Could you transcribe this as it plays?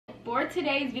for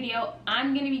today's video,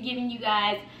 I'm going to be giving you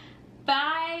guys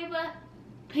 5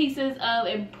 pieces of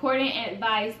important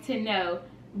advice to know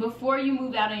before you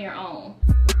move out on your own.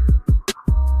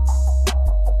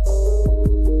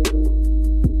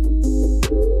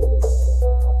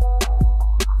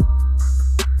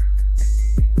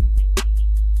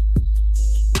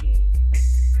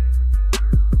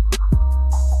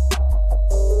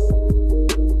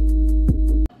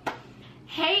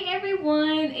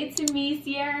 It's me,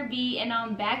 Ciera B, and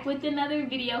I'm back with another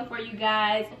video for you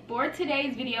guys. For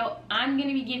today's video, I'm going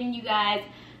to be giving you guys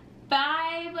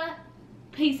 5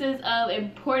 pieces of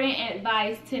important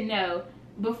advice to know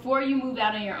before you move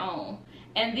out on your own.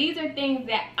 And these are things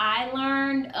that I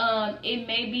learned. It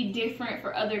may be different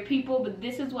for other people, but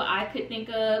this is what I could think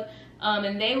of.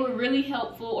 And they were really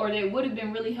helpful, or they would have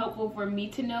been really helpful for me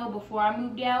to know before I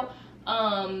moved out.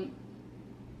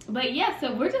 But yeah,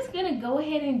 so we're just gonna go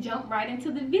ahead and jump right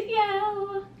into the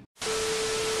video.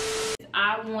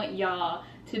 I want y'all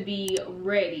to be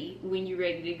ready when you're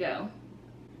ready to go.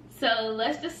 So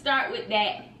let's just start with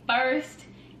that first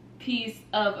piece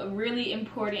of really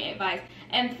important advice.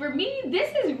 And for me,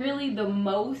 this is really the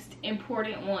most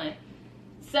important one.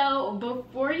 So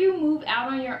before you move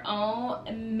out on your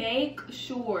own, make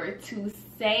sure to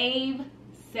save.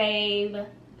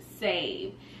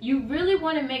 You really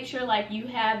want to make sure like you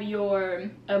have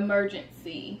your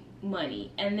emergency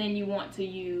money, and then you want to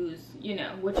use, you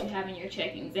know, what you have in your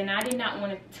checkings. And I did not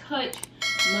want to touch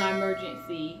my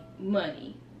emergency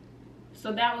money,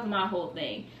 so that was my whole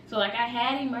thing. So like I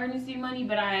had emergency money,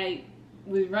 but I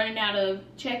was running out of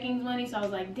checkings money, so I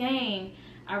was like, dang,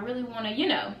 I really want to, you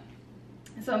know.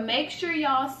 So make sure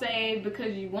y'all save,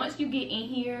 because once you get in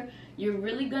here, you're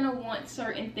really gonna want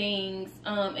certain things,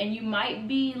 and you might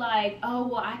be like, oh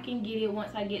well, I can get it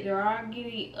once I get there, or I'll get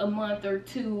it a month or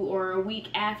 2 or a week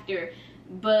after.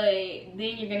 But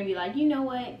then you're gonna be like, you know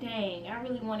what, dang, I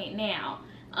really want it now.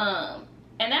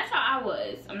 And that's how I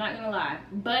was, I'm not gonna lie,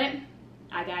 but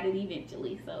I got it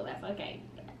eventually, so that's okay.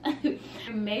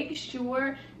 Make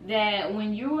sure that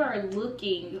when you are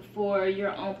looking for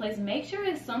your own place, make sure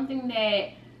it's something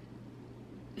that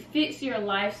fits your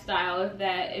lifestyle,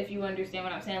 if you understand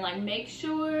what I'm saying. Like, make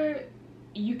sure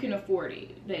you can afford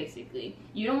it, basically.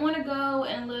 You don't want to go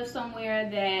and live somewhere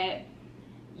that,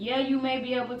 yeah, you may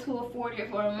be able to afford it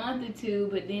for a month or 2,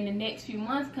 but then the next few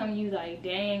months come, you like,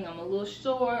 dang, I'm a little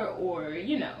short, or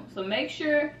you know. So make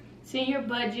sure it's in your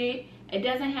budget. It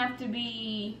doesn't have to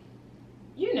be,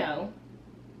 you know,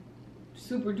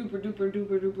 super duper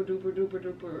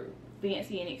duper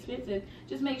fancy and expensive.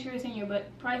 Just make sure it's in your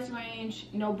price range,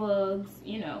 no bugs,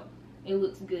 you know, it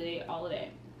looks good, all of that.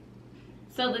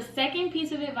 So the second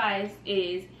piece of advice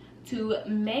is to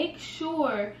make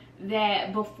sure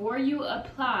that before you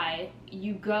apply,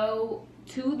 you go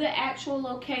to the actual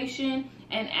location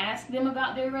and ask them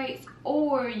about their rates,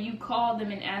 or you call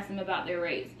them and ask them about their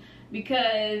rates.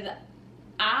 Because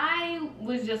I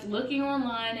was just looking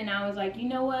online and I was like, you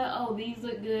know what, oh, these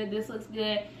look good, this looks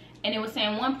good, and it was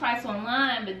saying one price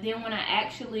online, but then when I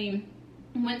actually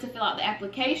went to fill out the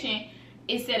application,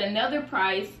 it said another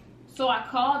price. So I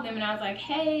called them and I was like,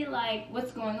 hey, like,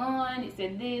 what's going on? It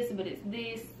said this, but it's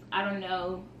this, I don't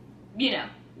know, you know,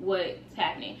 what's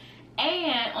happening.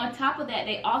 And on top of that,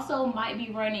 they also might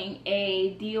be running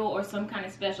a deal or some kind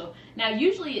of special. Now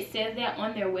usually it says that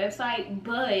on their website,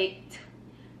 but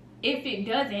if it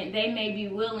doesn't, they may be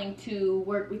willing to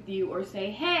work with you or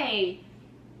say, hey,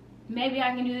 maybe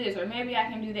I can do this, or maybe I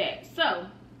can do that. So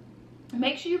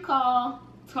make sure you call,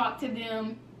 talk to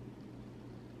them,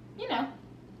 you know,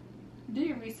 do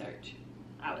your research,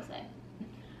 I would say.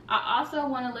 I also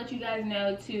want to let you guys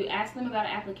know to ask them about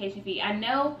an application fee. I didn't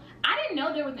know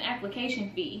there was an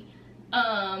application fee,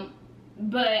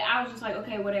 but I was just like,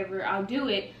 okay, whatever, I'll do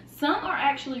it. Some are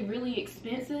actually really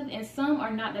expensive and some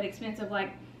are not that expensive.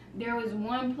 Like, there was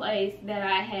one place that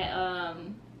I had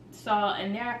saw,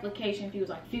 and their application fee was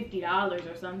like $50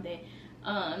 or something,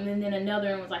 and then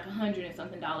another one was like $100 and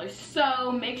something.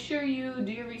 So make sure you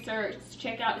do your research,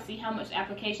 check out to see how much the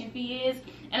application fee is.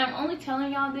 And I'm only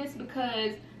telling y'all this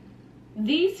because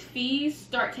these fees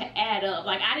start to add up.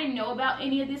 Like, I didn't know about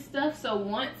any of this stuff, so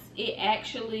once I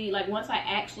actually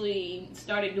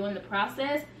started doing the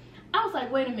process, I was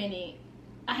like, wait a minute,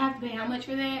 I have to pay how much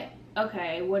for that?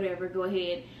 Okay, whatever, go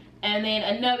ahead. And then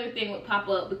another thing would pop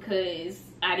up because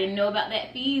I didn't know about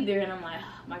that fee either, and I'm like,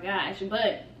 oh my gosh.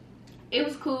 But it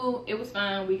was cool, it was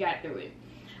fine, we got through it.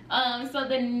 So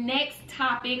the next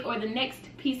topic, or the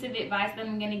next piece of advice that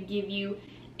I'm going to give you,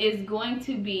 is going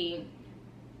to be,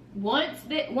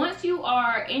 once you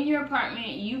are in your apartment,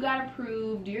 you got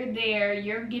approved, you're there,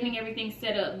 you're getting everything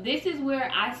set up, this is where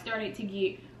I started to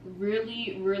get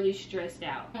really stressed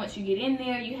out. Once you get in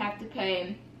there, you have to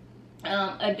pay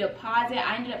a deposit.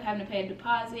 I ended up having to pay a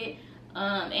deposit,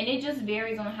 and it just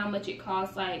varies on how much it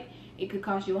costs. Like, it could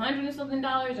cost you $100 and something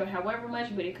or however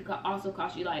much, but it could also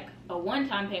cost you like a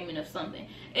one-time payment of something.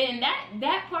 And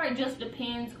that part just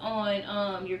depends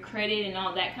on your credit and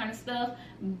all that kind of stuff,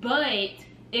 but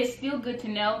it's still good to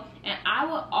know. And I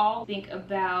would all think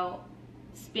about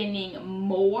spending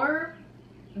more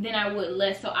than I would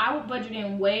less. So I would budget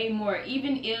in way more,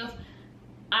 even if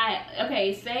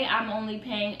say I'm only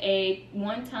paying a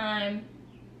one-time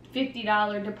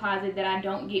 $50 deposit that I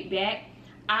don't get back.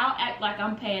 I'll act like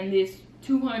I'm paying this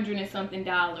 $200 and something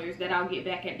that I'll get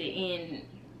back at the end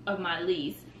of my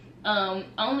lease.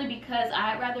 Only because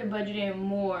I'd rather budget in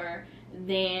more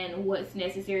than what's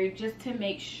necessary, just to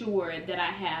make sure that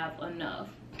I have enough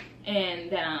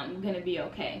and that I'm gonna be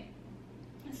okay.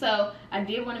 So I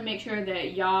did want to make sure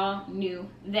that y'all knew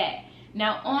that.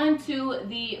 Now on to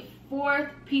the fourth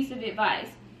piece of advice.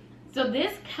 So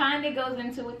this kind of goes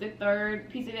into with the third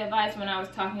piece of advice when I was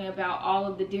talking about all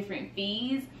of the different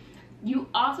fees. You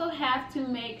also have to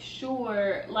make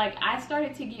sure, like, I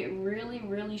started to get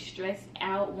really stressed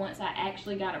out once I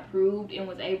actually got approved and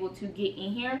was able to get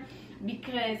in here,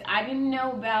 because I didn't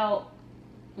know about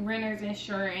renter's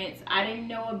insurance. I didn't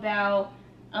know about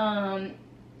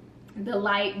the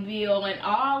light bill and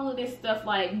all of this stuff,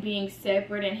 like being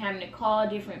separate and having to call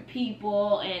different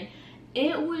people, and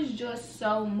it was just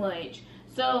so much.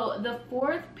 So the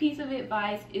fourth piece of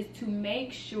advice is to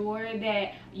make sure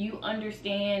that you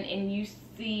understand and you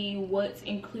see what's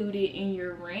included in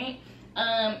your rent.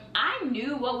 I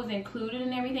knew what was included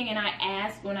and everything, and I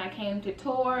asked when I came to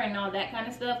tour and all that kind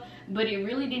of stuff, but it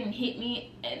really didn't hit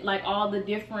me, like all the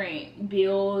different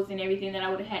bills and everything that I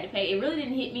would have had to pay. It really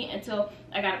didn't hit me until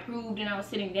I got approved and I was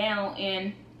sitting down,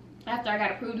 and after I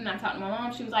got approved and I talked to my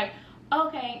mom, she was like,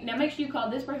 okay, now make sure you call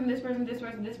this person, this person, this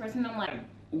person, this person. And I'm like,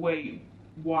 wait,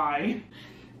 why?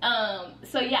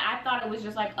 So yeah, I thought it was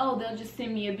just like, oh, they'll just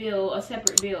send me a bill, a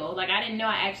separate bill. Like, I didn't know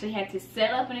I actually had to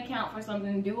set up an account for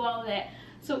something, do all of that.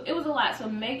 So it was a lot. So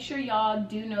make sure y'all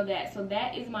do know that. So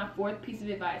that is my fourth piece of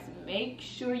advice. Make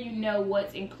sure you know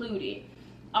what's included.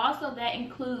 Also, that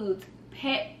includes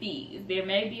pet fees. There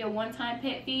may be a one-time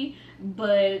pet fee,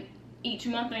 but each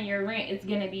month on your rent it's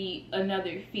gonna be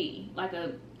another fee, like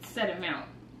a set amount.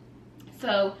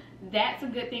 So that's a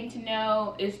good thing to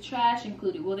know. Is trash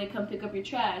included? Will they come pick up your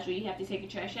trash? Will you have to take your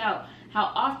trash out?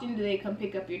 How often do they come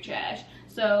pick up your trash?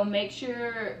 So make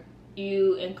sure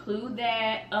you include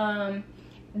that.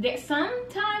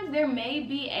 Sometimes there may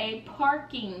be a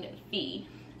parking fee,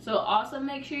 so also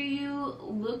make sure you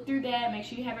look through that, make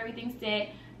sure you have everything set.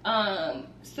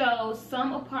 So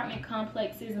some apartment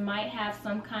complexes might have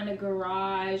some kind of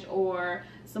garage or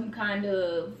some kind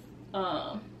of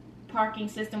parking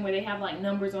system where they have like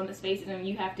numbers on the spaces and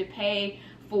you have to pay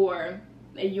for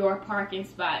your parking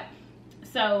spot.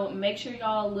 So make sure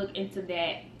y'all look into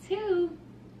that too.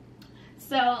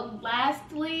 So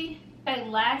lastly,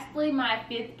 my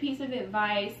fifth piece of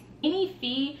advice: any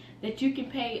fee that you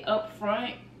can pay up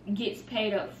front gets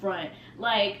paid up front.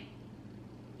 Like,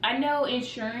 I know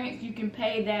insurance, you can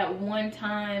pay that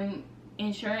one-time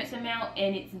insurance amount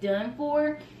and it's done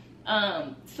for.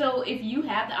 So if you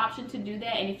have the option to do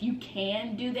that, and if you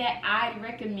can do that, I'd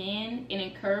recommend and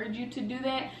encourage you to do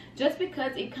that, just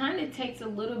because it kind of takes a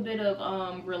little bit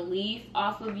of relief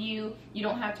off of you. You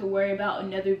don't have to worry about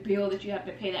another bill that you have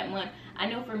to pay that month. I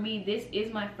know for me, this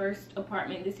is my first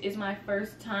apartment. This is my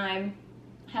first time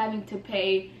having to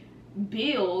pay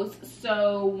bills.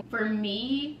 So for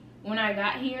me, when I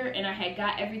got here and I had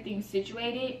got everything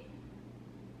situated,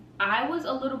 I was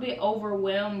a little bit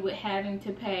overwhelmed with having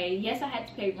to pay. Yes, I had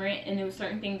to pay rent and there were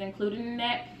certain things included in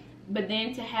that, but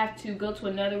then to have to go to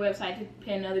another website to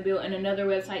pay another bill and another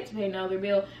website to pay another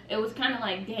bill, it was kind of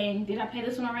like, dang, did I pay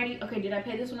this one already? Okay, did I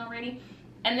pay this one already?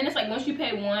 And then it's like, once you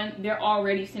pay one, they're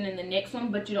already sending the next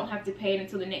one, but you don't have to pay it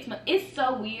until the next month. It's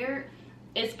so weird.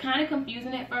 It's kind of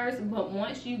confusing at first, but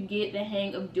once you get the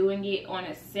hang of doing it on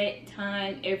a set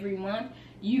time every month,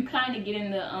 you kind of get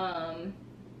in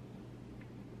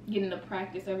the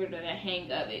practice of it, or the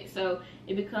hang of it. So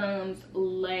it becomes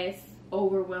less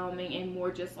overwhelming and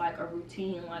more just like a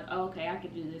routine, like, oh, okay, I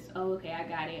can do this, oh, okay, I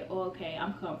got it, oh, okay,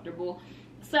 I'm comfortable.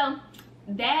 So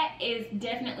that is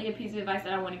definitely a piece of advice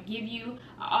that I want to give you.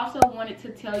 I also wanted to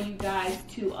tell you guys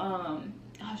to oh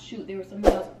shoot, there was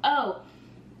something else. Oh,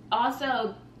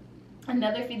 also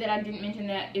another fee that I didn't mention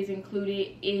that is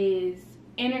included is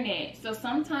internet. So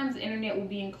sometimes internet will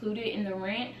be included in the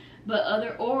rent, but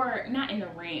not in the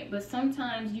rent, but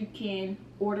sometimes you can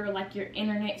order like your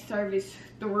internet service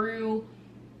through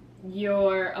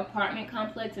your apartment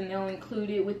complex, and they'll include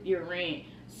it with your rent.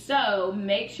 So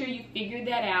make sure you figure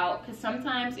that out, because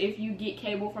sometimes if you get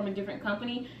cable from a different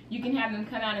company, you can have them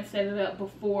come out and set it up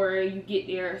before you get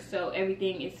there, so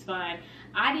everything is fine.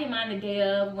 I didn't mind the day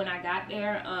of when I got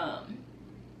there,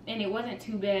 and it wasn't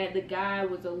too bad. The guy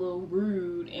was a little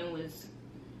rude and was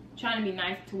trying to be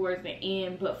nice towards the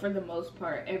end, but for the most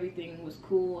part, everything was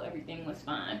cool, everything was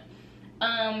fine.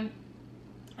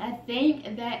 I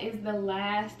think that is the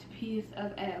last piece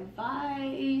of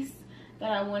advice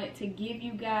that I wanted to give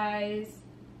you guys.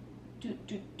 Let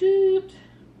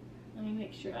me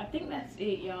make sure. I think that's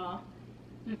it, y'all.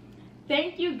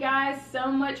 Thank you guys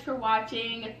so much for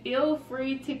watching. Feel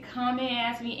free to comment and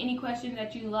ask me any questions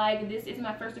that you like. This is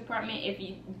my first apartment. If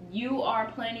you are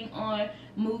planning on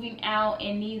moving out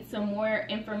and need some more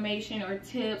information or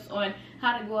tips on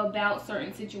how to go about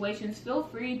certain situations, feel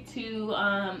free to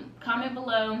comment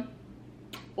below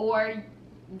or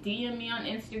DM me on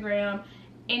Instagram.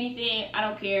 Anything, I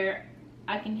don't care.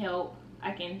 I can help.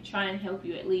 I can try and help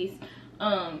you at least.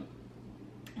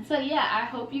 So yeah, I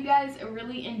hope you guys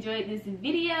really enjoyed this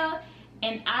video,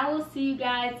 and I will see you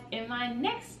guys in my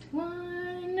next one.